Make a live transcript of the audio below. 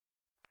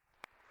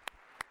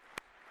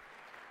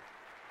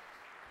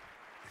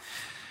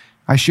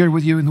I shared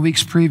with you in the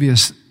weeks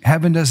previous,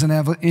 heaven doesn't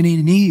have any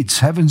needs.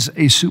 Heaven's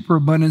a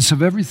superabundance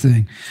of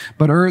everything.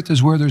 But earth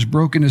is where there's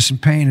brokenness and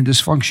pain and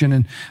dysfunction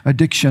and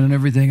addiction and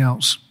everything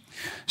else.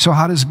 So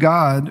how does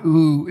God,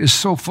 who is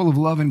so full of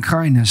love and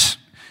kindness,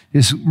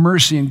 His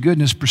mercy and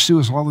goodness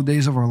pursue us all the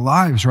days of our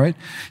lives, right?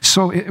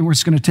 So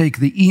it's going to take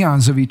the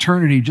eons of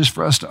eternity just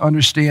for us to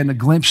understand a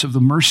glimpse of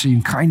the mercy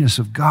and kindness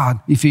of God,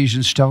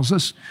 Ephesians tells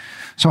us.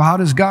 So how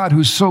does God,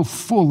 who's so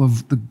full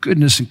of the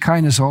goodness and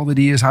kindness, all that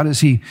He is, how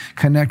does He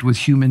connect with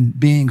human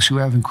beings who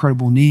have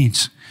incredible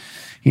needs?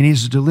 He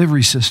needs a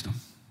delivery system.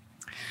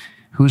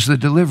 Who's the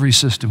delivery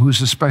system? Who's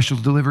the special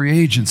delivery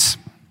agents?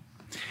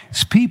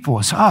 It's people,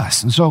 it's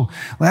us. And so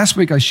last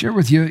week I shared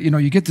with you,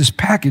 you get this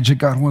package that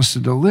God wants to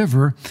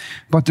deliver,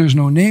 but there's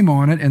no name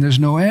on it and there's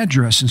no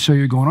address. And so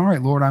you're going, all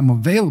right, Lord, I'm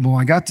available.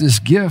 I got this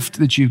gift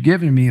that you've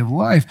given me of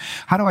life.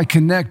 How do I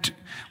connect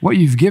what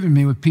you've given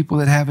me with people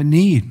that have a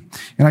need?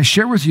 And I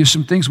share with you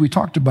some things we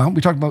talked about.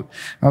 We talked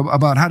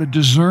about how to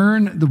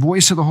discern the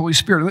voice of the Holy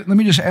Spirit. Let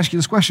me just ask you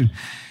this question.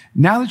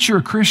 Now that you're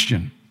a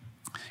Christian,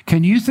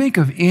 can you think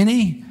of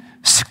any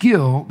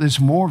skill that's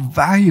more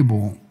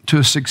valuable to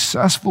a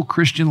successful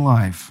Christian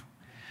life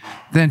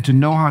than to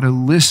know how to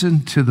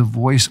listen to the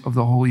voice of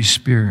the Holy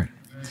Spirit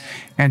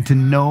and to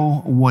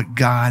know what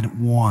God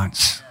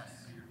wants?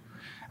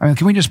 I mean,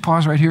 can we just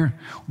pause right here?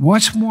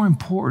 What's more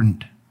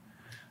important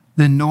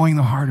than knowing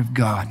the heart of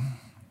God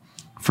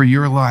for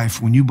your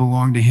life when you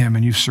belong to Him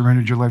and you've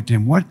surrendered your life to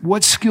Him?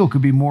 What skill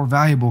could be more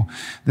valuable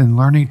than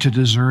learning to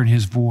discern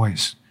His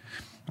voice?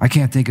 I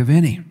can't think of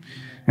any.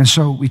 And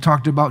so we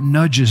talked about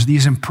nudges,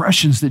 these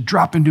impressions that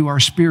drop into our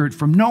spirit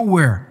from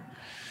nowhere.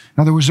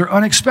 In other words, they're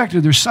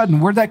unexpected, they're sudden.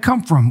 Where'd that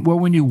come from? Well,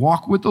 when you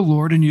walk with the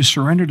Lord and you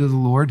surrender to the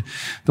Lord,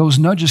 those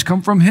nudges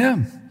come from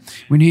Him.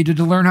 We needed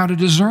to learn how to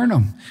discern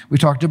them. We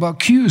talked about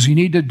cues. You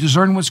need to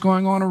discern what's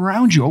going on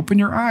around you. Open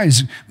your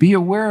eyes. Be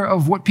aware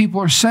of what people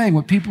are saying,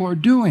 what people are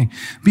doing.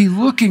 Be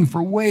looking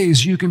for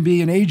ways you can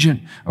be an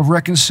agent of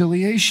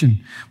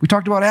reconciliation. We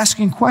talked about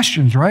asking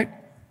questions, right?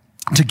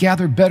 To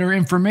gather better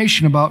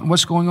information about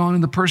what's going on in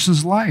the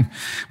person's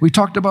life. We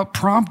talked about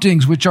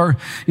promptings, which are,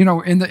 in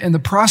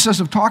the process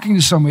of talking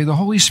to somebody, the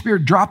Holy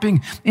Spirit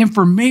dropping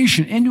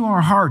information into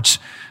our hearts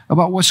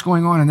about what's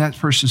going on in that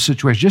person's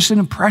situation. Just an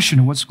impression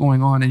of what's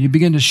going on, and you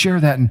begin to share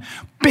that, and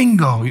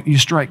bingo, you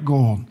strike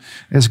gold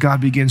as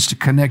God begins to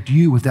connect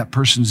you with that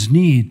person's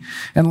need.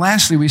 And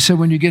lastly, we said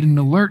when you get an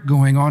alert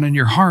going on in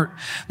your heart,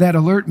 that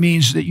alert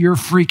means that you're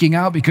freaking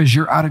out because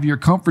you're out of your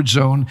comfort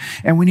zone,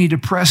 and we need to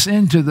press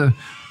into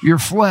your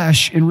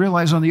flesh and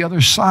realize on the other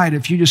side,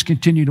 if you just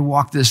continue to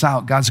walk this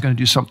out, God's going to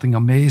do something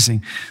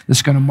amazing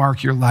that's going to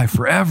mark your life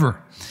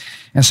forever.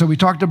 And so we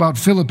talked about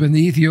Philip and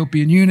the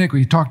Ethiopian eunuch.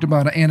 We talked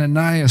about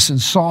Ananias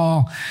and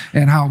Saul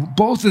and how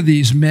both of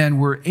these men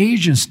were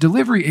agents,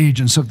 delivery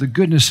agents of the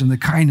goodness and the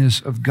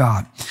kindness of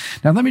God.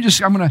 Now, in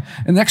the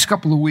next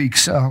couple of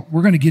weeks,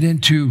 we're going to get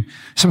into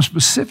some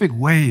specific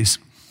ways,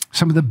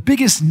 some of the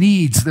biggest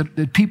needs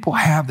that people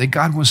have that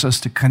God wants us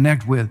to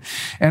connect with.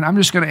 And I'm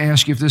just going to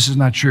ask you if this is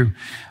not true.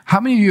 How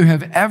many of you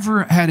have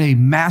ever had a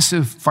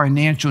massive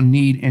financial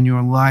need in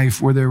your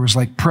life where there was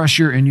like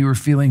pressure and you were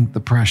feeling the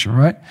pressure,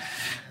 right?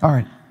 All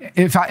right.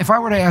 If I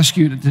were to ask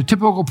you, the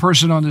typical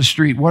person on the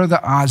street, what are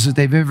the odds that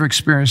they've ever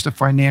experienced a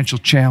financial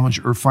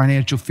challenge or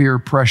financial fear or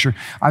pressure?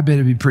 I bet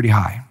it'd be pretty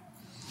high.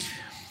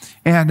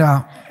 And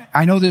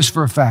I know this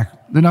for a fact.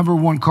 The number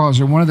one cause,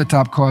 or one of the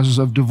top causes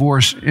of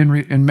divorce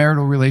in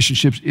marital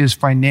relationships, is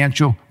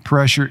financial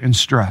pressure and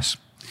stress.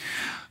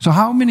 So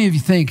how many of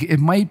you think it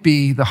might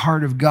be the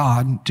heart of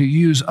God to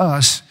use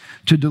us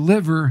to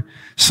deliver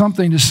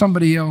something to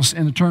somebody else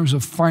in terms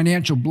of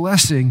financial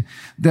blessing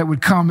that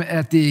would come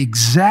at the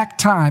exact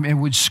time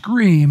and would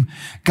scream,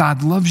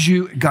 God loves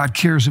you, God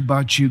cares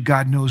about you,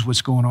 God knows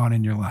what's going on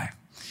in your life?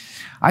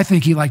 I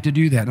think He'd like to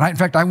do that. In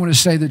fact, I want to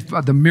say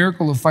that the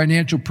miracle of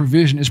financial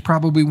provision is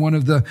probably one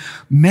of the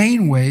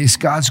main ways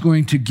God's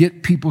going to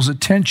get people's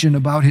attention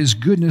about His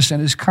goodness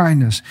and His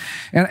kindness.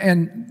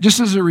 And just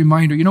as a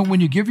reminder,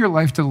 when you give your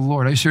life to the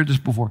Lord, I shared this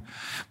before,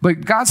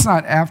 but God's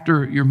not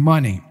after your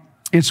money.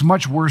 It's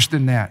much worse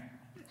than that.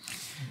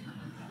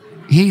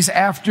 He's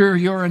after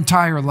your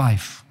entire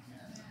life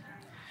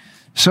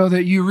so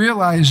that you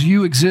realize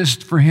you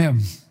exist for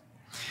Him.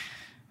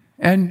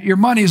 And your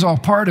money is all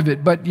part of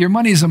it, but your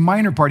money is a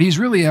minor part. He's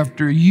really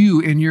after you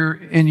in your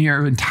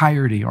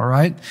entirety, all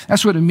right?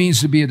 That's what it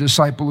means to be a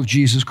disciple of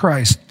Jesus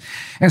Christ.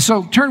 And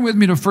so turn with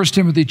me to 1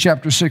 Timothy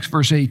chapter 6,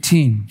 verse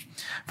 18.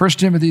 1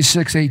 Timothy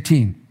 6,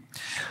 18.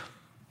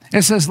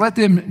 It says, let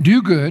them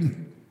do good,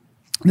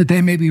 that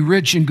they may be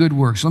rich in good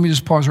works. Let me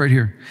just pause right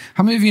here.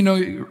 How many of you know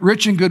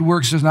rich in good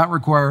works does not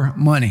require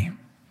money?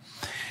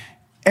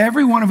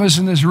 Every one of us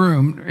in this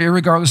room,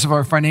 regardless of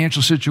our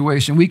financial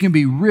situation, we can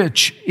be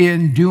rich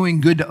in doing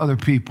good to other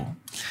people.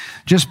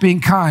 Just being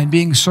kind,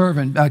 being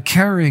servant,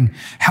 caring,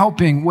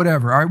 helping,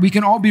 whatever. All right, we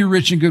can all be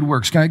rich in good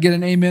works. Can I get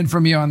an amen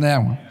from you on that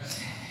one?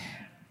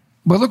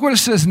 But look what it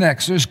says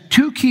next. There's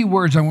two key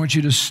words I want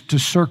you to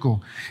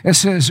circle. It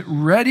says,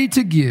 ready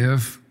to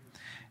give,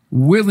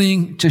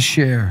 willing to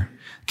share.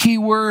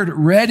 Keyword,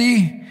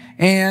 ready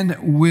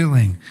and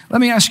willing.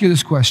 Let me ask you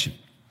this question.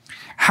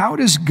 How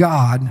does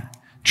God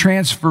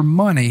transfer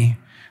money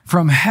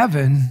from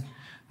heaven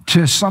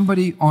to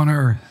somebody on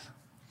earth?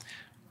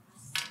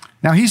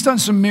 Now, he's done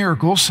some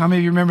miracles. How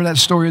many of you remember that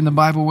story in the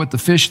Bible with the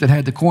fish that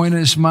had the coin in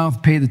his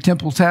mouth, pay the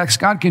temple tax?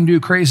 God can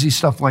do crazy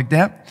stuff like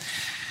that.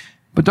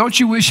 But don't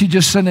you wish he'd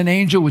just send an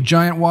angel with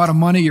giant wad of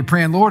money? You're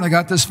praying, Lord, I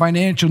got this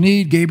financial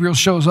need. Gabriel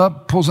shows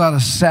up, pulls out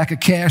a sack of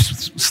cash,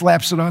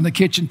 slaps it on the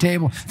kitchen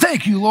table.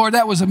 Thank you, Lord.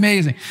 That was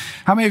amazing.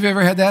 How many of you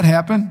ever had that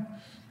happen?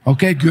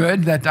 Okay,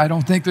 good. I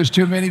don't think there's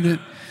too many that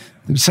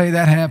say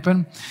that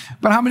happened.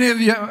 But how many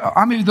of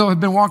you though have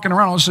been walking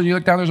around, all of a sudden you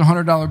look down, there's a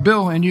 $100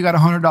 bill and you got a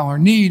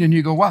 $100 need and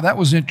you go, wow, that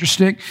was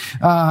interesting.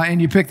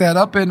 And you pick that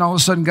up and all of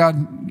a sudden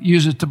God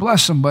uses it to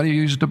bless somebody,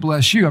 uses it to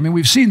bless you. I mean,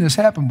 we've seen this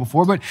happen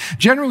before, but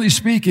generally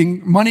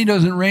speaking, money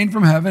doesn't rain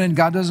from heaven and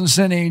God doesn't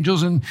send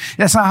angels, and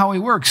that's not how he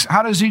works.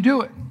 How does he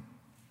do it?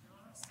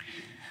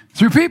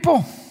 Through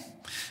people.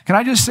 Can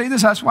I just say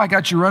this? That's why I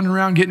got you running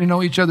around getting to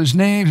know each other's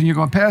names and you're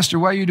going, Pastor,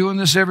 why are you doing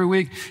this every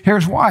week?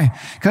 Here's why.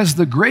 Because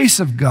the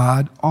grace of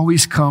God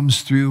always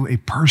comes through a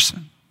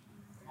person.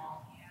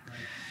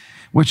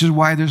 Which is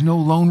why there's no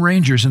lone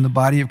rangers in the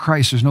body of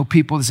Christ. There's no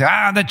people that say,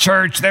 the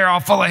church, they're all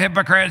full of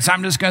hypocrites.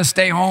 I'm just going to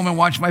stay home and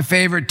watch my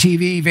favorite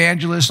TV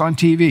evangelist on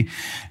TV.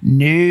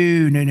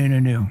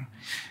 No.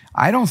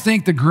 I don't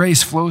think the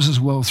grace flows as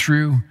well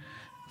through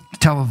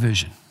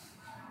television.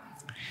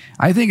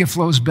 I think it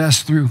flows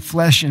best through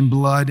flesh and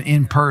blood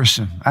in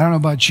person. I don't know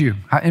about you.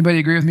 Anybody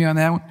agree with me on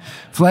that one?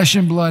 Flesh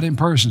and blood in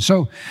person.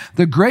 So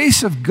the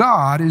grace of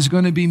God is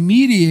going to be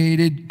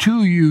mediated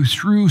to you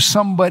through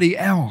somebody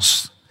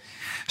else.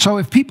 So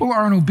if people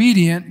aren't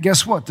obedient,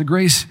 guess what? The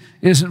grace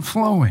isn't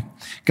flowing.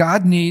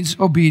 God needs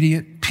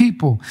obedient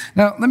people.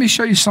 Now, let me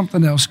show you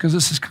something else because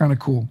this is kind of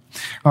cool.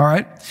 All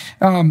right.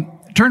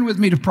 Turn with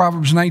me to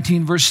Proverbs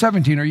 19, verse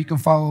 17, or you can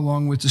follow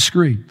along with the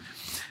screen.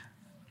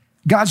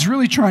 God's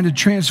really trying to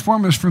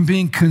transform us from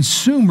being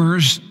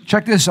consumers,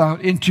 check this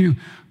out, into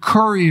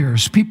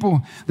couriers,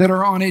 people that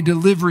are on a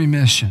delivery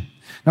mission.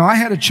 Now, I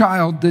had a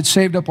child that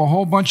saved up a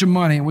whole bunch of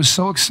money and was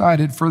so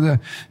excited for the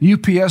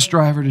UPS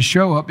driver to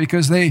show up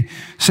because they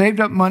saved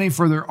up money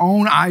for their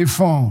own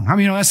iPhone. I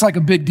mean, that's like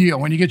a big deal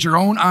when you get your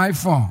own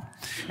iPhone,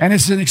 and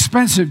it's an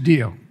expensive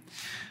deal.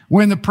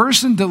 When the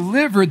person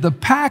delivered the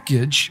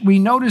package, we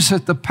noticed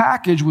that the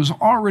package was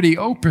already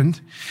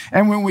opened.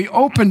 And when we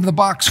opened the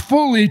box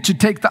fully to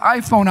take the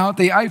iPhone out,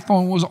 the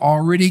iPhone was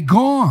already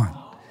gone.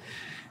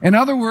 In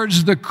other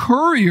words, the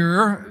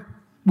courier,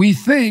 we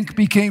think,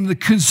 became the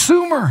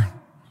consumer.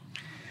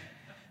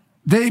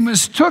 They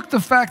mistook the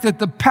fact that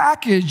the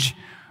package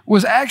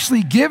was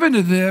actually given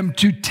to them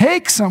to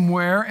take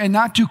somewhere and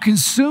not to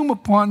consume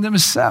upon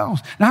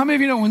themselves. Now, how many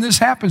of you know when this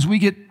happens, we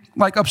get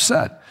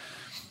upset?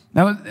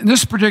 Now, in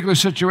this particular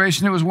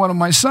situation, it was one of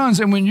my sons.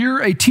 And when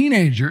you're a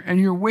teenager and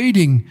you're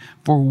waiting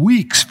for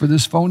weeks for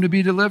this phone to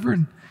be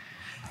delivered,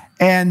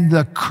 and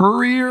the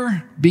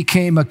courier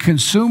became a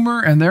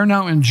consumer and they're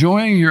now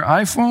enjoying your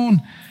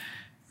iPhone,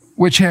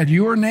 which had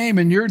your name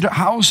and your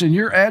house and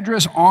your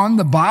address on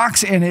the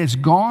box, and it's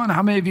gone,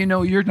 how many of you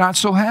know you're not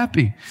so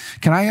happy?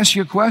 Can I ask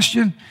you a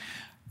question?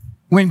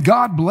 When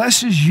God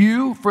blesses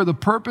you for the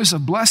purpose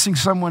of blessing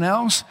someone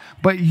else,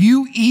 but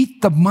you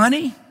eat the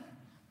money,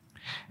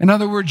 in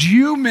other words,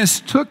 you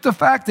mistook the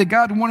fact that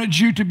God wanted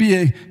you to be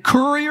a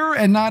courier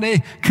and not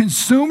a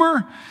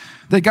consumer,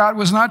 that God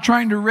was not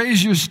trying to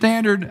raise your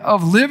standard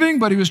of living,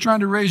 but he was trying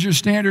to raise your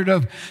standard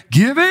of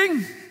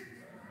giving.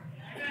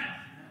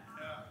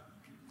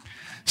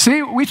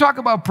 See, we talk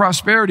about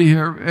prosperity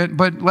here,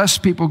 but less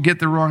people get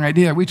the wrong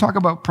idea. We talk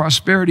about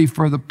prosperity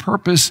for the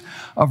purpose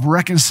of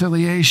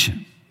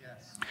reconciliation.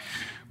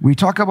 We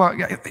talk about,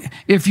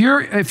 if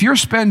you're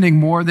spending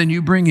more than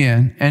you bring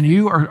in and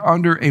you are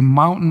under a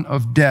mountain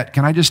of debt,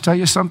 can I just tell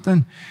you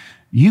something?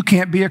 You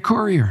can't be a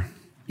courier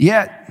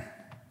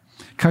yet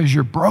because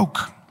you're broke,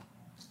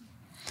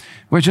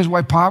 which is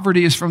why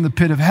poverty is from the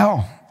pit of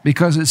hell,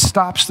 because it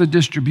stops the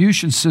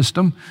distribution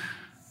system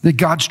that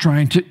God's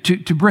trying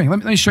to bring.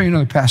 Let me show you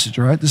another passage,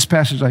 all right? This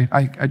passage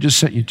I just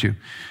sent you to.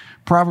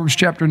 Proverbs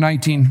chapter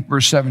 19,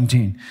 verse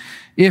 17.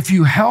 If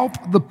you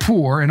help the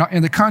poor,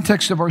 in the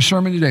context of our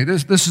sermon today,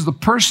 this is the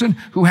person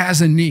who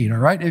has a need, all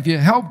right? If you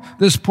help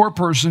this poor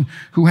person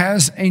who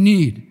has a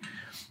need,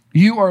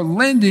 you are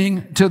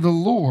lending to the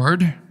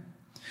Lord,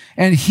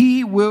 and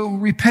he will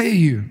repay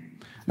you.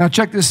 Now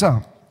check this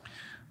out.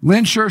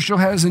 Lynn Churchill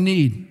has a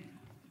need.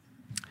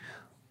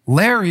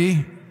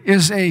 Larry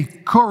is a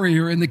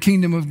courier in the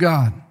kingdom of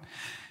God.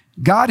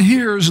 God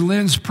hears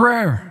Lynn's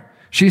prayer.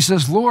 She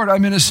says, Lord,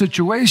 I'm in a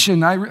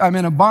situation. I'm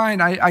in a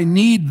bind. I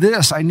need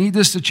this. I need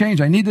this to change.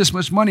 I need this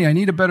much money. I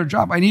need a better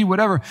job. I need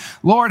whatever.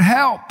 Lord,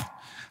 help.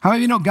 How many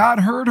of you know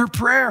God heard her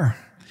prayer?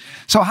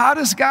 So how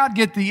does God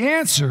get the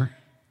answer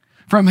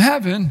from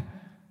heaven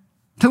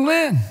to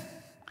Lynn?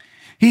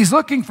 He's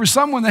looking for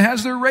someone that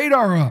has their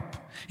radar up.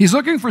 He's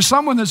looking for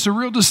someone that's a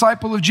real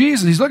disciple of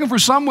Jesus. He's looking for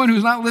someone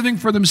who's not living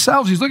for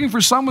themselves. He's looking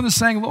for someone that's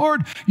saying,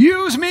 Lord,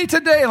 use me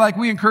today, like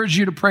we encouraged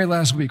you to pray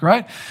last week,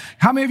 right?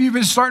 How many of you have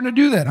been starting to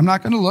do that? I'm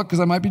not going to look because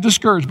I might be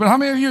discouraged, but how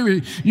many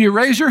of you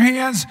raise your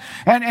hands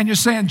and you're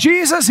saying,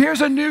 Jesus, here's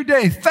a new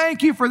day.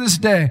 Thank you for this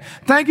day.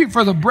 Thank you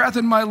for the breath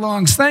in my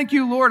lungs. Thank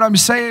you, Lord, I'm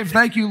saved.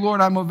 Thank you,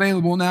 Lord, I'm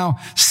available now.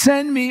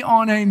 Send me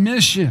on a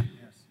mission.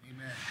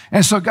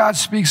 And so God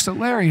speaks to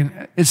Larry,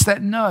 and it's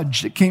that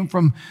nudge that came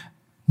from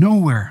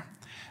nowhere.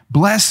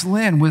 Bless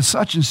Lynn with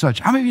such and such.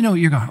 How many of you know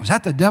you're going, was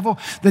that the devil?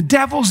 The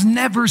devil's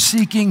never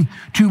seeking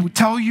to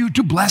tell you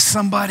to bless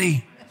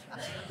somebody.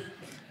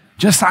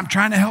 Just, I'm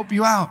trying to help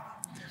you out.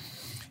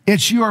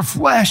 It's your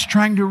flesh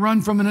trying to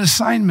run from an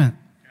assignment.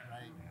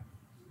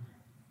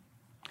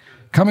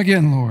 Come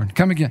again, Lord.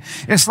 Come again.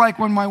 It's like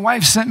when my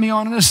wife sent me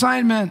on an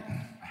assignment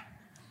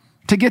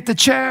to get the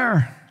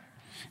chair,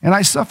 and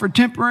I suffered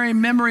temporary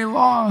memory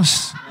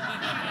loss.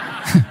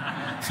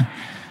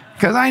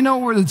 Because I know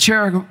where the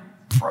chair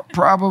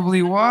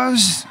probably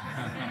was,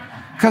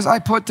 because I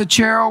put the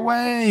chair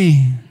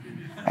away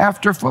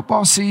after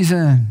football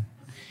season.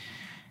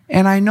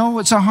 And I know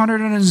it's 100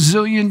 and a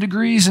zillion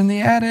degrees in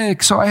the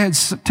attic, so I had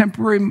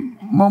temporary,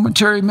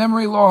 momentary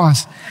memory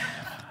loss.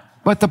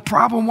 But the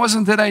problem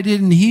wasn't that I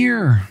didn't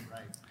hear.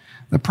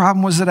 The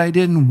problem was that I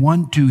didn't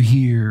want to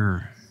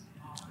hear.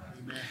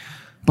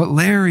 But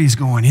Larry's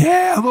going,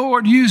 yeah,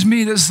 Lord, use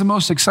me. This is the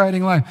most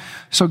exciting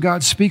life. So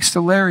God speaks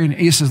to Larry, and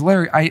he says,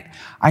 Larry,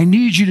 I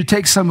need you to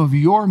take some of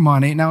your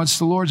money. Now, it's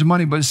the Lord's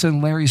money, but it's in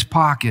Larry's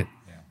pocket.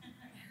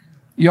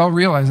 Y'all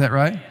realize that,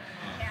 right?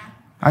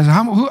 I said,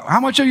 how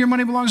much of your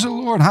money belongs to the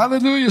Lord?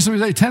 Hallelujah. So we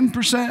say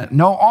 10%.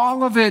 No,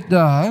 all of it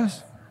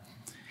does.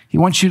 He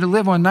wants you to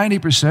live on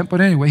 90%. But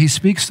anyway, he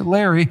speaks to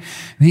Larry,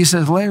 and he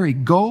says, Larry,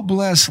 go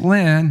bless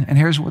Lynn. And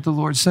here's what the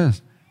Lord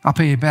says. I'll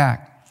pay you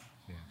back.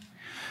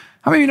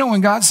 How many of you know when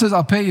God says,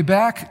 I'll pay you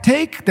back,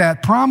 take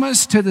that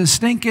promise to the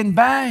stinking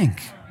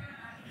bank?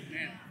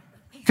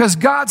 Because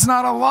God's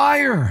not a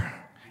liar.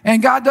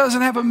 And God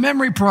doesn't have a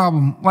memory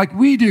problem like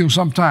we do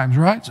sometimes,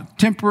 right? It's a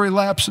temporary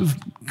lapse of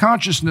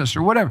consciousness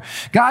or whatever.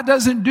 God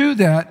doesn't do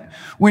that.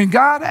 When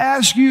God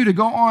asks you to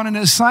go on an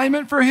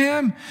assignment for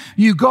him,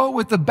 you go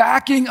with the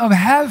backing of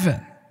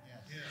heaven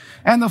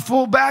and the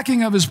full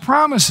backing of his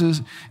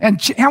promises.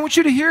 And I want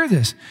you to hear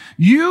this.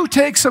 You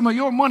take some of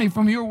your money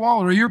from your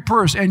wallet or your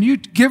purse and you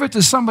give it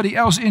to somebody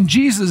else in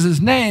Jesus'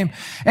 name,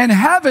 and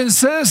heaven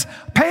says,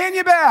 paying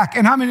you back.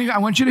 And how many, I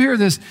want you to hear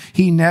this.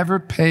 He never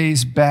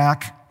pays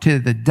back to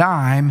the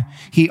dime.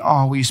 He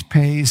always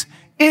pays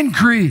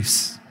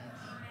increase.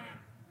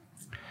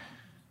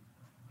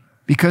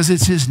 Because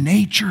it's his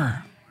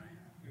nature.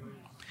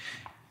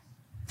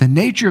 The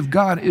nature of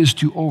God is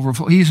to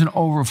overflow. He's an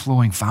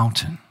overflowing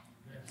fountain.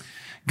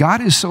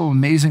 God is so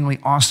amazingly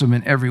awesome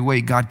in every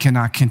way, God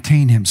cannot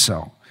contain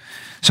himself.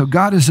 So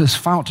God is this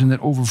fountain that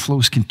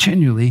overflows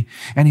continually,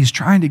 and he's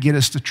trying to get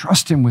us to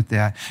trust him with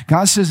that.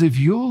 God says, if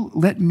you'll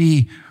let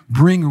me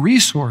bring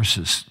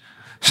resources.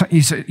 So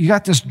he said, you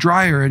got this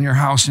dryer in your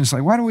house, and it's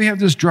like, why do we have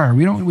this dryer?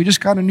 We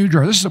just got a new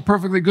dryer. This is a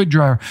perfectly good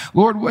dryer.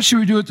 Lord, what should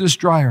we do with this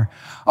dryer?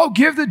 Oh,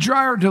 give the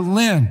dryer to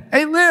Lynn.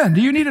 Hey, Lynn,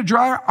 do you need a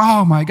dryer?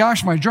 Oh my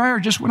gosh, my dryer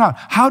just went out.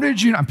 How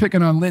did you, I'm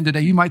picking on Lynn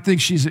today. You might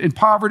think she's in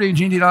poverty and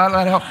she needs a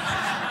lot of help.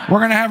 We're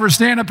going to have her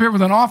stand up here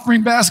with an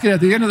offering basket at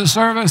the end of the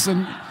service,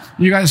 and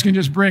you guys can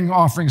just bring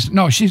offerings.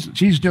 No, she's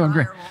doing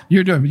great.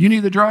 You're doing, you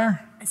need the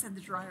dryer? I said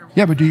the dryer.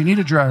 Yeah, but do you need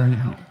a dryer?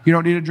 You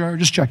don't need a dryer?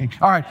 Just checking.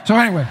 All right, so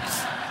anyway.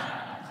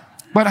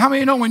 But how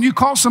many know when you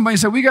call somebody and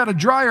say, we got a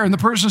dryer, and the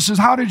person says,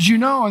 how did you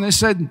know? And they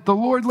said, the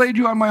Lord laid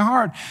you on my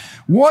heart.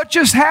 What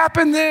just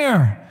happened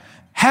there?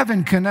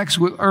 Heaven connects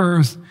with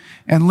earth,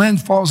 and Lynn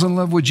falls in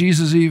love with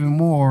Jesus even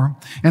more.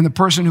 And the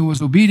person who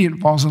was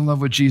obedient falls in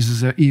love with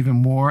Jesus even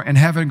more. And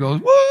heaven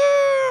goes,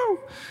 woo!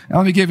 Now,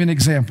 let me give you an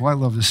example. I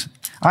love this.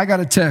 I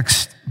got a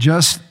text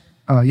just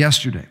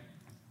yesterday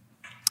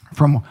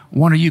from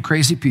one of you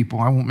crazy people.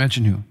 I won't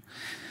mention who.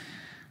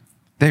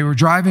 They were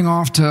driving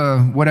off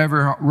to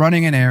whatever,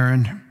 running an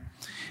errand,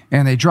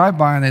 and they drive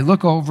by and they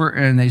look over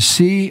and they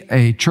see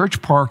a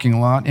church parking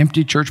lot,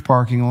 empty church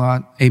parking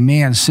lot, a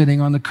man sitting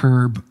on the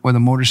curb with a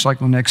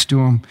motorcycle next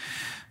to him,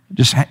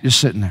 just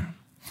sitting there.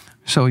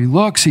 So he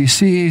looks, he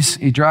sees,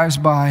 he drives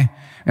by,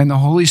 and the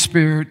Holy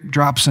Spirit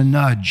drops a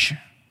nudge.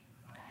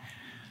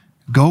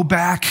 Go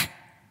back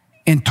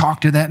and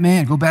talk to that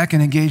man. Go back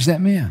and engage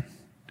that man.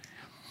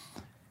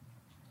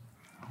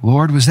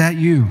 Lord, was that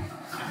you?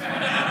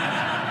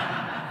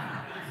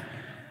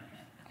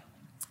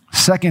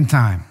 Second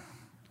time,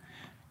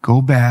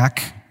 go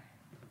back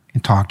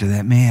and talk to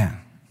that man.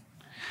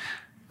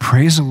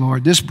 Praise the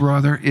Lord. This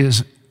brother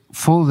is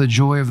full of the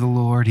joy of the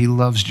Lord. He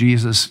loves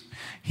Jesus.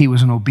 He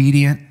was an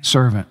obedient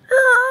servant.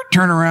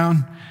 Turn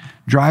around,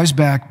 drives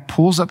back,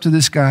 pulls up to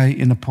this guy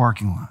in the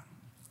parking lot.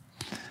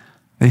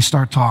 They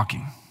start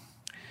talking.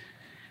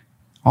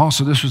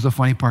 Also, this was the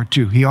funny part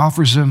too. He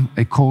offers him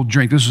a cold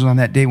drink. This was on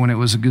that day when it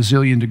was a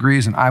gazillion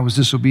degrees and I was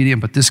disobedient,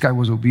 but this guy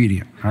was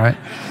obedient, all right?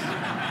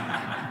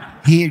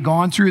 He had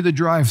gone through the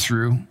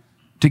drive-thru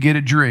to get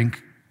a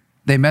drink,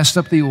 They messed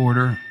up the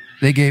order.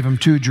 They gave him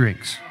 2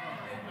 drinks.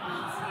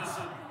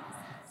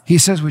 He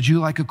says, would you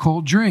like a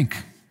cold drink?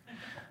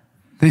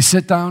 They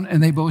sit down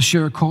and they both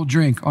share a cold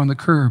drink on the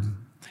curb.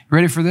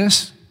 Ready for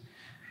this?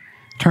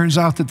 Turns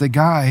out that the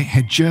guy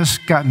had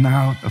just gotten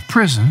out of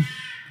prison.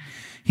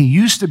 He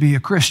used to be a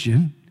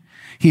Christian.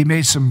 He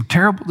made some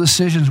terrible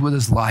decisions with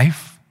his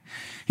life.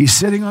 He's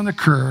sitting on the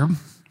curb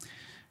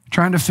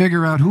trying to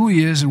figure out who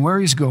he is and where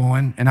he's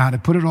going and how to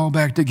put it all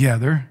back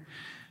together.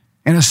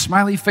 And a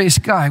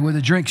smiley-faced guy with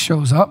a drink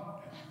shows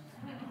up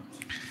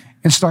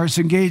and starts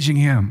engaging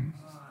him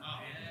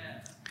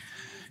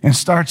and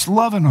starts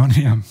loving on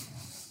him.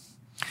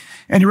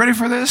 And you ready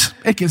for this?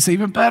 It gets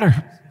even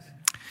better.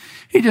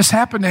 He just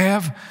happened to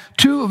have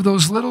 2 of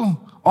those little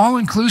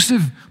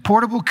all-inclusive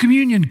portable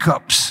communion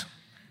cups.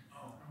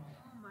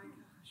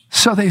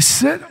 So they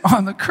sit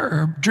on the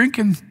curb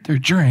drinking their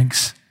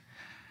drinks,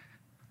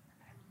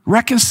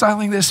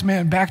 reconciling this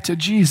man back to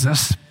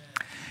Jesus,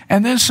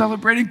 and then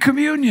celebrating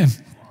communion.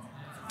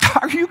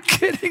 Are you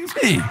kidding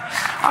me?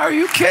 Are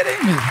you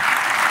kidding me?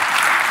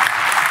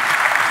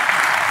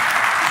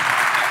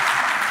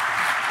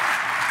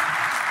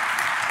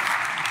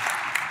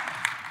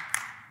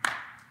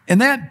 And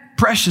that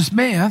precious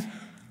man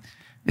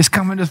is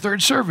coming to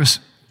third service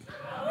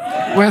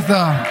with,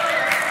 come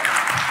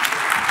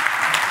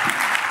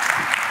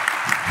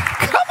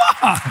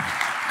on.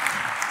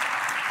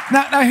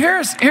 Now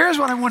here's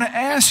what I want to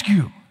ask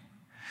you.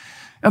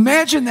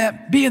 Imagine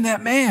that being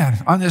that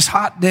man on this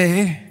hot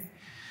day,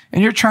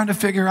 and you're trying to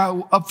figure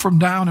out up from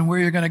down and where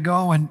you're going to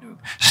go, and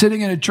sitting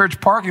in a church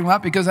parking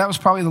lot, because that was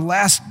probably the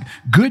last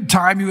good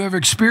time you ever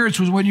experienced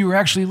was when you were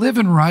actually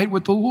living right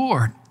with the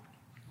Lord.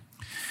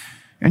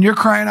 And you're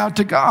crying out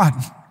to God.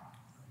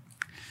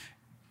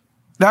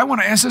 Now I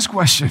want to ask this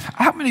question.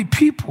 How many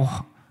people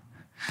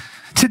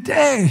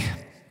today,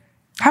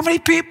 how many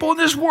people in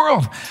this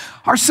world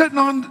are sitting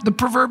on the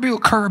proverbial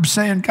curb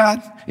saying,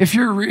 God, if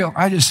you're real,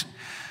 I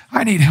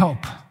need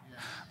help.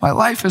 My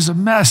life is a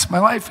mess. My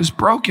life is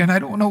broken. I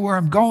don't know where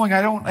I'm going.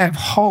 I don't have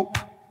hope.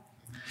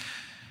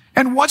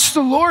 And does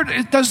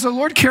the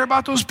Lord care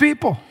about those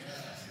people?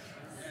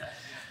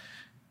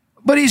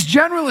 But he's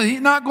generally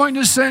not going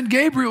to send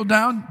Gabriel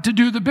down to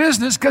do the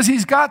business because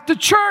he's got the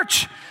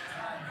church.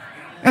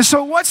 And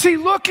so what's he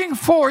looking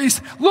for?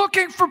 He's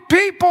looking for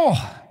people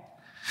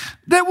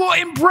that will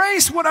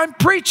embrace what I'm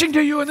preaching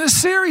to you in this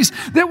series,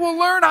 that will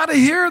learn how to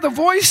hear the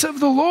voice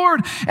of the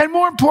Lord, and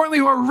more importantly,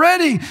 who are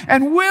ready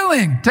and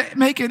willing to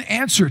make an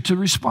answer to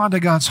respond to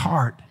God's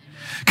heart.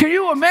 Can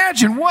you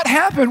imagine what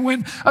happened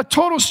when a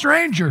total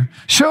stranger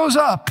shows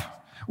up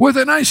with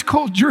a nice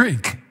cold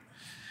drink?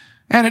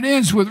 And it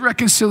ends with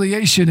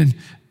reconciliation and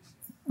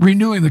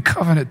renewing the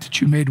covenant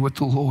that you made with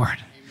the Lord.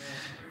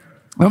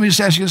 Let me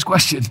just ask you this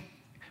question.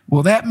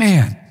 Will that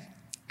man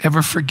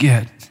ever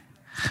forget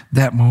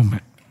that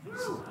moment?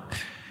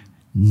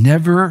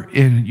 Never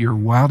in your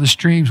wildest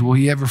dreams will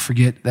he ever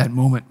forget that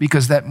moment,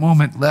 because that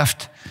moment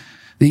left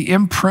the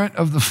imprint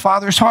of the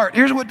Father's heart.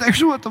 Here's what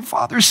the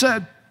Father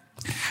said.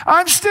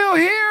 I'm still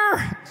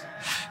here,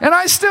 and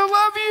I still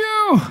love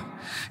you,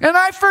 and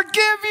I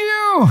forgive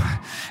you.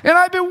 And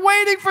I've been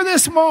waiting for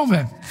this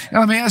moment.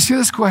 Now let me ask you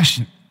this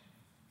question.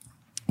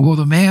 Will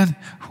the man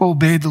who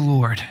obeyed the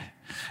Lord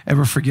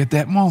ever forget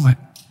that moment?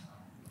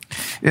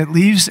 It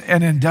leaves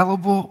an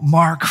indelible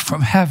mark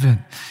from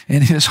heaven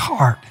in his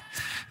heart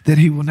that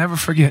he will never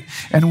forget.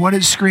 And what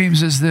it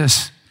screams is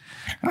this.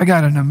 I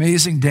got an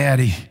amazing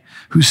daddy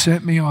who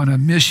sent me on a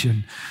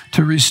mission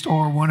to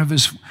restore one of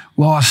his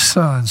lost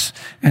sons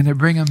and to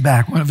bring him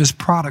back, one of his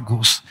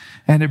prodigals,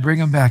 and to bring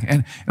him back.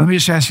 And let me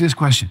just ask you this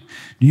question.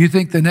 Do you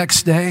think the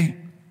next day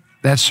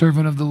that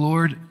servant of the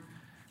Lord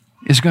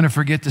is going to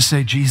forget to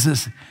say,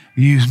 Jesus,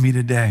 use me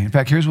today? In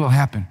fact, here's what will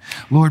happen.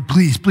 Lord,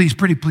 please,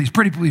 pretty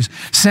please,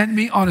 send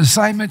me on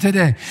assignment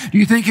today. Do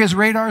you think his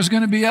radar is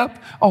going to be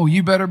up? Oh,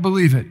 you better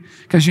believe it.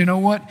 Because you know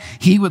what?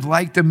 He would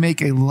like to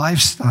make a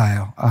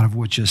lifestyle out of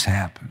what just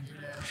happened.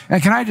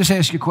 And can I just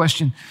ask you a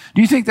question?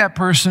 Do you think that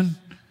person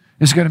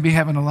is going to be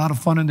having a lot of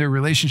fun in their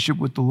relationship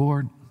with the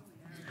Lord?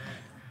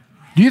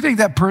 Do you think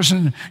that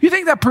person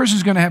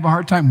is going to have a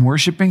hard time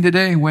worshiping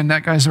today when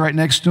that guy's right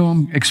next to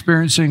him,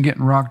 experiencing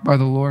getting rocked by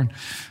the Lord?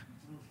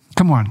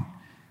 Come on.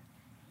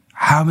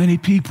 How many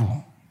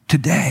people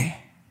today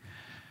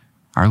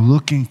are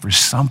looking for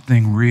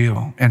something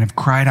real and have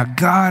cried out,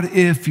 God,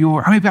 if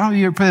you're, how many people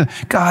here pray,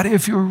 God,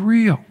 if you're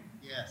real?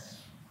 Yes.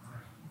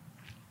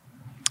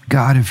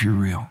 God, if you're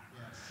real.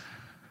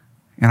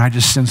 And I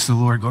just sense the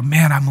Lord go,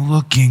 man, I'm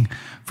looking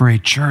for a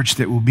church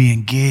that will be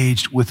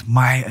engaged with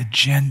my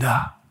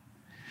agenda.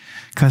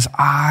 Because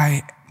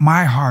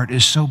my heart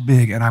is so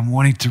big and I'm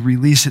wanting to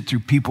release it through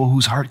people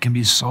whose heart can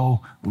be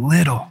so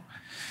little,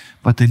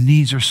 but the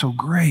needs are so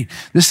great.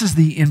 This is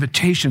the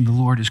invitation the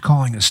Lord is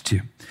calling us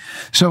to.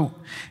 So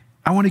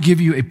I want to give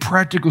you a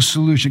practical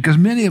solution, because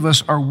many of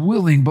us are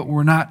willing, but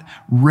we're not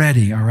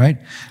ready, all right?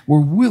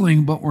 We're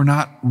willing, but we're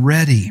not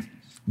ready.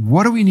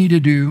 What do we need to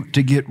do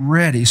to get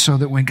ready so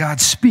that when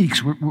God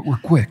speaks, we're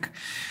quick?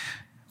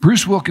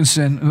 Bruce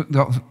Wilkinson,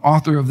 the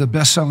author of the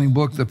best-selling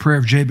book, The Prayer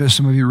of Jabez,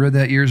 some of you read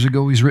that years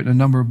ago. He's written a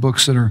number of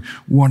books that are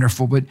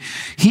wonderful, but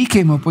he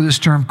came up with this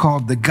term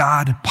called the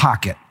God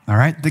pocket, all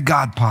right? The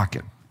God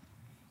pocket.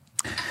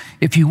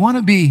 If you want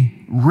to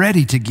be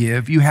ready to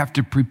give, you have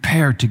to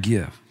prepare to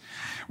give,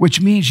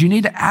 which means you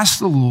need to ask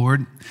the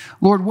Lord,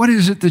 Lord, what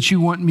is it that you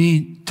want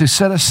me to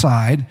set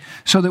aside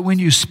so that when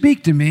you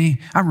speak to me,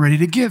 I'm ready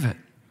to give it?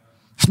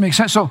 This makes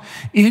sense? So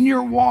in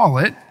your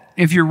wallet,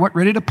 if you're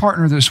ready to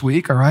partner this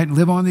week, all right,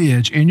 live on the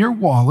edge, in your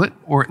wallet,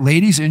 or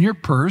ladies, in your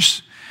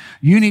purse,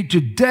 you need to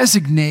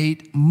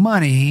designate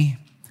money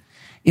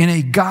in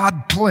a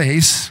God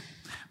place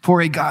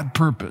for a God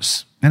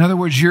purpose. In other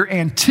words, you're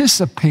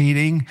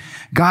anticipating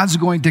God's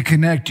going to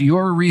connect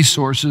your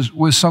resources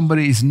with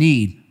somebody's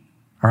need.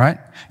 All right?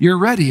 You're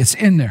ready. It's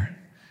in there.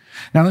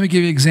 Now, let me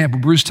give you an example.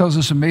 Bruce tells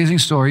this amazing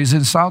story. He's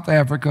in South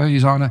Africa.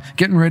 He's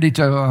getting ready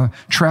to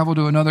travel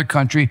to another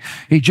country.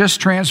 He just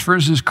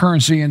transferred his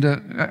currency into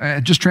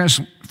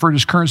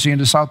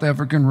South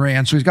African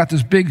rand. So he's got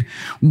this big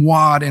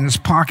wad in his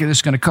pocket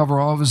that's going to cover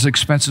all of his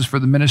expenses for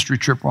the ministry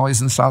trip while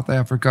he's in South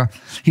Africa.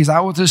 He's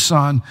out with his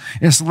son.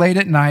 It's late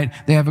at night.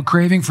 They have a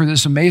craving for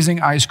this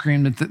amazing ice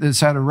cream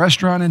that's at a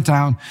restaurant in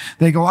town.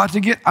 They go out to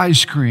get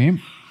ice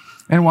cream.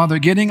 And while they're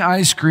getting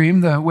ice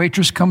cream, the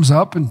waitress comes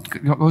up and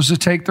goes to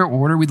take their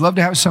order. We'd love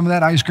to have some of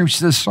that ice cream. She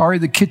says, sorry,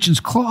 the kitchen's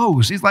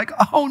closed. He's like,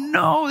 oh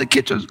no, the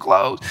kitchen's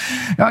closed.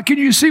 Can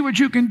you see what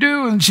you can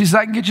do? And she says,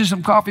 I can get you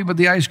some coffee, but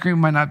the ice cream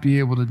might not be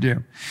able to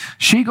do.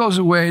 She goes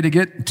away to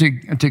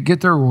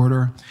get their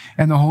order,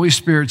 and the Holy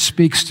Spirit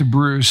speaks to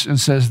Bruce and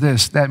says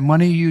this, that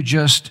money you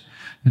just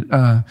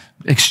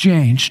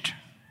exchanged.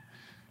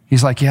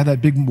 He's like, yeah,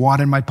 that big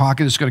wad in my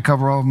pocket is going to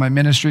cover all of my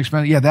ministry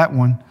expenses. Yeah, that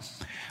one.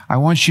 I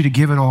want you to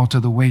give it all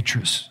to the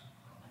waitress.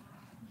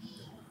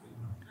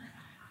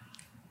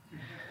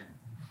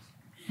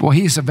 Well,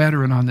 he's a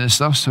veteran on this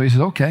stuff, so he says,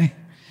 okay.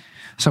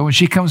 So when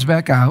she comes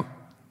back out,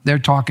 they're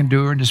talking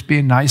to her and just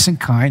being nice and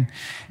kind.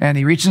 And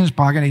he reaches in his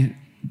pocket and he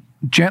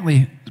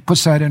gently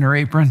puts that in her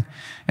apron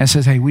and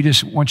says, hey, we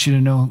just want you to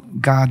know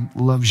God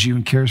loves you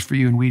and cares for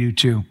you, and we do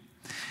too.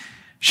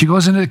 She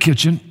goes into the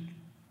kitchen.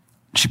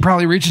 She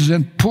probably reaches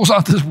in, pulls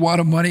out this wad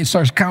of money and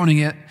starts counting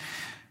it.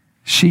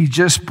 She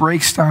just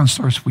breaks down,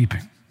 starts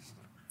weeping.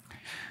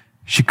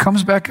 She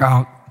comes back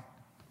out,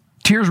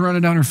 tears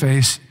running down her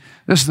face.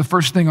 This is the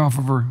first thing off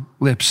of her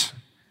lips.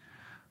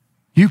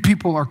 You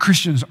people are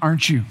Christians,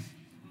 aren't you?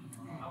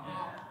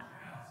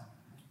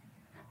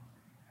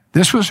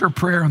 This was her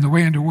prayer on the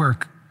way into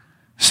work.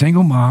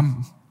 Single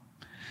mom,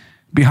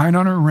 behind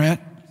on her rent,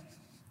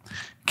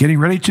 getting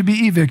ready to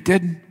be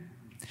evicted.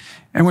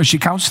 And when she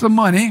counts the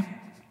money,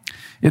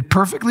 it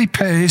perfectly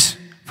pays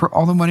for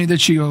all the money that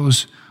she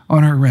owes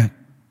on her rent.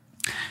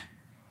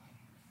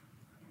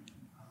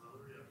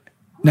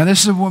 Now,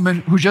 this is a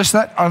woman who just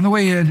that on the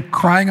way in,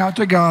 crying out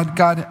to God,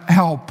 God,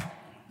 help,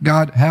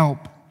 God,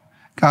 help,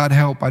 God,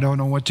 help. I don't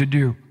know what to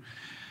do.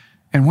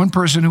 And one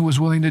person who was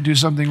willing to do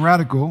something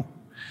radical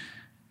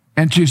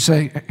and to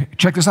say,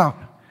 check this out.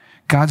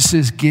 God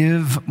says,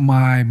 give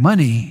my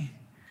money.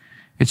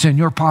 It's in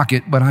your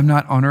pocket, but I'm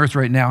not on earth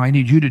right now. I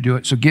need you to do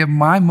it. So give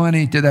my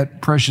money to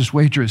that precious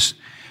waitress.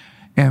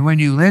 And when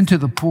you lend to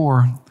the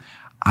poor,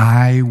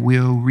 I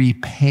will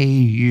repay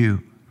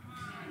you.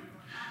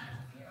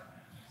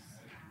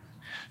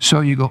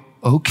 So you go,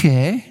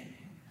 okay,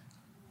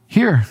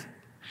 here,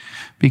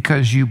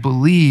 because you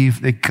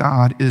believe that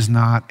God is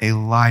not a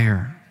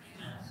liar.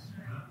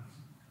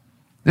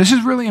 This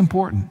is really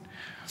important.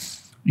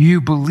 You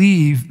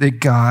believe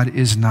that God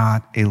is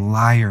not a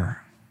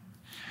liar.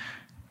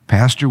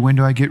 Pastor, when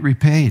do I get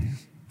repaid?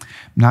 I'm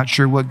not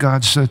sure what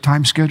God's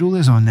time schedule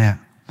is on that.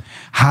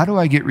 How do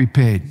I get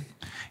repaid?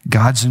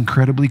 God's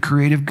incredibly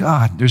creative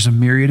God. There's a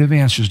myriad of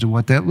answers to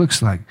what that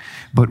looks like.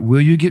 But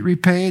will you get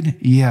repaid?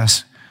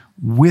 Yes,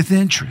 with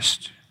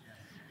interest.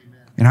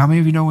 And how many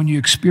of you know when you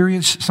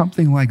experience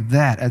something like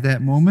that at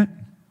that moment?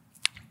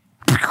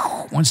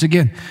 Once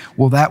again,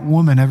 will that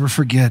woman ever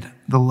forget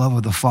the love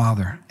of the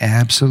Father?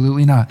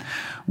 Absolutely not.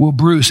 Will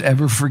Bruce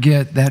ever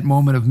forget that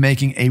moment of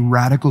making a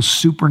radical,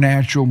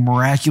 supernatural,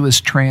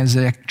 miraculous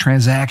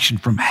transaction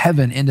from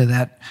heaven into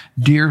that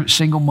dear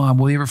single mom?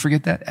 Will he ever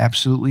forget that?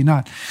 Absolutely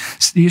not.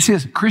 You see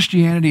this?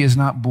 Christianity is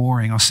not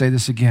boring. I'll say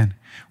this again.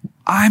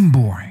 I'm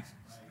boring.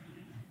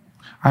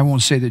 I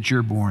won't say that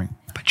you're boring,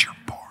 but you're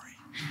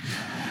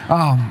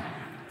boring.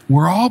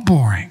 We're all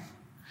boring.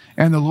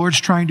 And the Lord's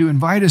trying to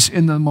invite us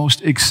in the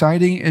most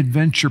exciting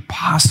adventure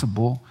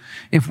possible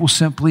if we'll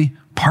simply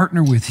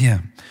partner with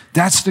him.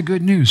 That's the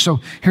good news. So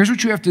here's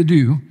what you have to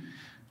do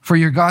for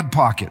your God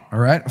pocket, all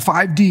right?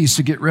 5 Ds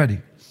to get ready.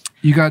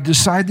 You got to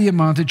decide the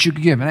amount that you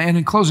can give. And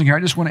in closing here,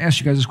 I just want to ask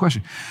you guys this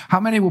question. How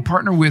many will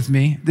partner with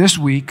me this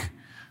week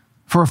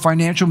for a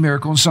financial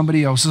miracle in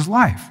somebody else's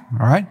life,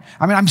 all right?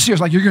 I mean, I'm serious.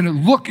 Like, you're going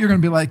to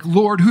be like,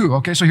 Lord, who?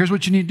 Okay, so here's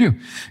what you need to do.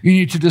 You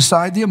need to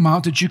decide the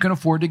amount that you can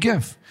afford to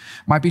give.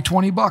 Might be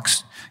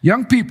 $20.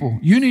 Young people,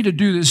 you need to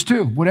do this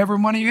too, whatever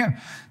money you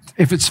have.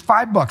 If it's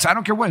 $5, I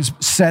don't care what it is,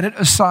 set it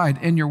aside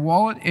in your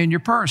wallet, in your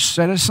purse,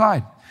 set it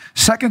aside.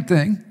 Second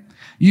thing,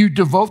 You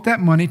devote that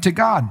money to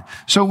God.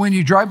 So when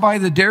you drive by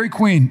the Dairy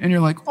Queen and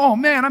you're like, oh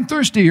man, I'm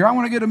thirsty, or I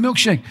want to get a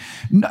milkshake.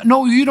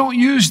 No, you don't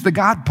use the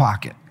God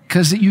pocket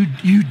because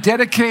you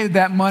dedicated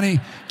that money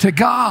to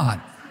God.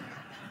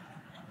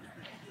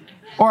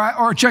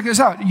 Or check this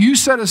out. You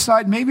set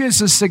aside, maybe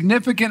it's a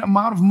significant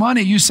amount of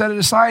money. You set it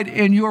aside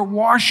and your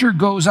washer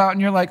goes out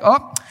and you're like,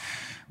 oh,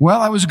 well,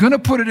 I was going to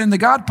put it in the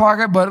God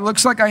pocket, but it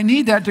looks like I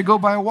need that to go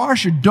buy a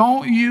washer.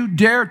 Don't you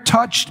dare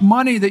touch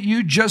money that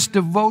you just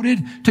devoted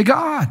to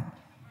God.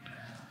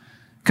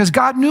 Because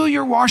God knew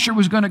your washer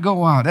was going to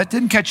go out. That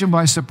didn't catch him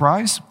by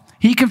surprise.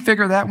 He can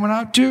figure that one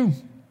out too.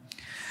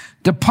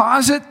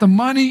 Deposit the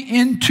money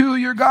into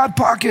your God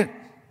pocket.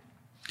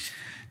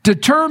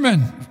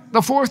 Determine,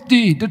 the fourth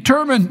D,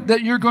 determine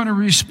that you're going to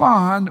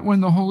respond when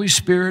the Holy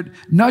Spirit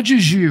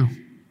nudges you.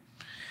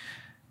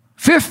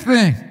 Fifth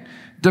thing,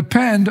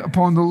 depend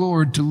upon the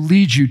Lord to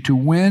lead you to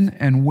when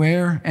and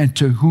where and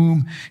to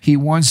whom he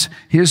wants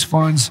his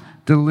funds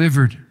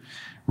delivered.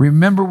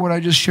 Remember what I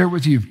just shared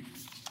with you.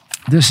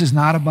 This is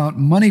not about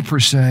money per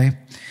se.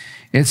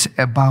 It's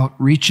about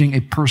reaching a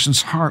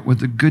person's heart with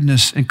the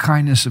goodness and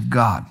kindness of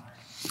God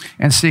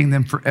and seeing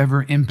them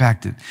forever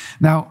impacted.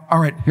 Now, all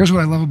right, here's what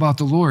I love about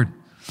the Lord.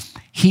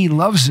 He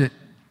loves it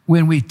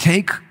when we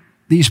take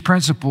these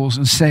principles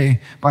and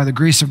say, by the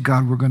grace of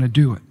God, we're going to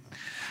do it.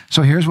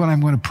 So here's what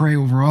I'm going to pray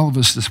over all of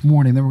us this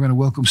morning. Then we're going to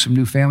welcome some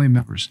new family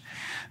members.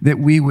 That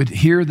we would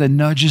hear the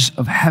nudges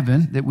of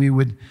heaven, that we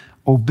would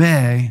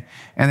obey,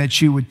 and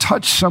that you would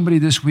touch somebody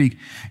this week.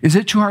 Is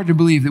it too hard to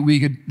believe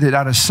that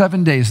out of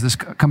 7 days this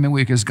coming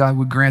week, as God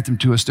would grant them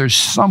to us, there's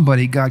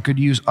somebody God could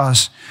use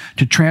us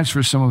to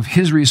transfer some of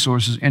his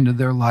resources into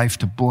their life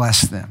to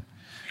bless them?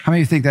 How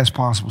many of you think that's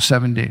possible,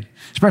 7 days?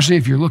 Especially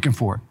if you're looking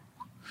for it.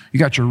 You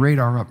got your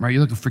radar up, right?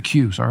 You're looking for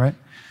cues, all right?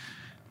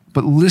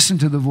 But listen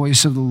to the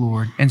voice of the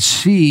Lord and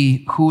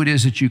see who it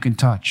is that you can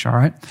touch, all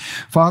right?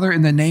 Father,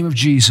 in the name of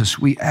Jesus,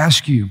 we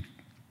ask you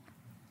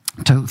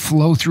to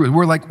flow through it.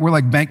 We're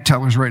like bank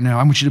tellers right now.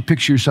 I want you to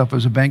picture yourself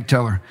as a bank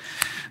teller.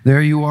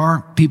 There you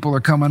are. People are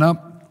coming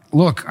up.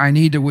 Look, I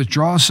need to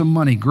withdraw some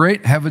money.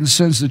 Great. Heaven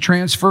sends the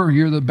transfer.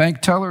 You're the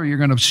bank teller. You're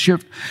going to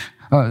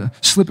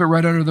slip it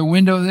right under the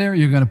window there.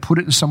 You're going to put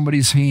it in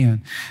somebody's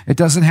hand. It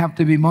doesn't have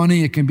to be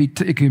money. It can be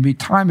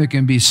time. It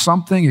can be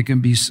something. It can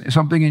be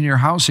something in your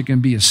house. It can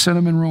be a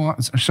cinnamon roll.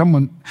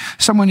 Someone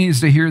needs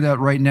to hear that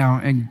right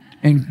now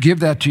and give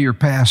that to your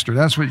pastor.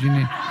 That's what you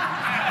need.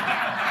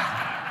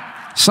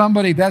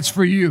 Somebody, that's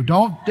for you.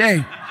 Don't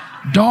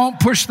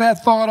push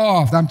that thought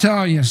off. I'm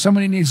telling you,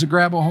 somebody needs to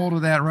grab a hold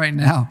of that right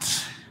now.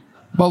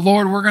 But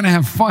Lord, we're going to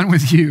have fun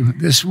with you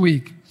this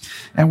week.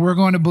 And we're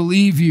going to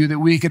believe you that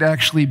we could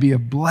actually be a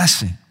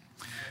blessing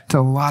to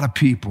a lot of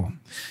people.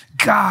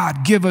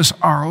 God, give us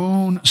our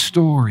own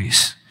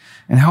stories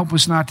and help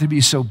us not to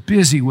be so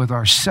busy with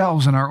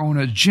ourselves and our own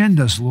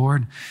agendas,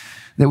 Lord,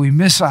 that we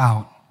miss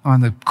out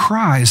on the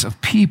cries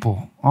of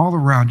people all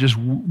around, just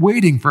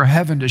waiting for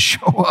heaven to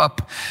show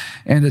up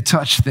and to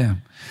touch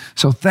them.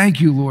 So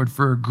thank you, Lord,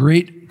 for a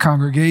great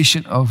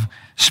congregation of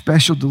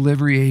special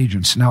delivery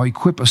agents. Now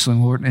equip us,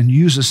 Lord, and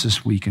use us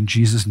this week in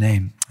Jesus'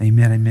 name.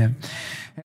 Amen, amen.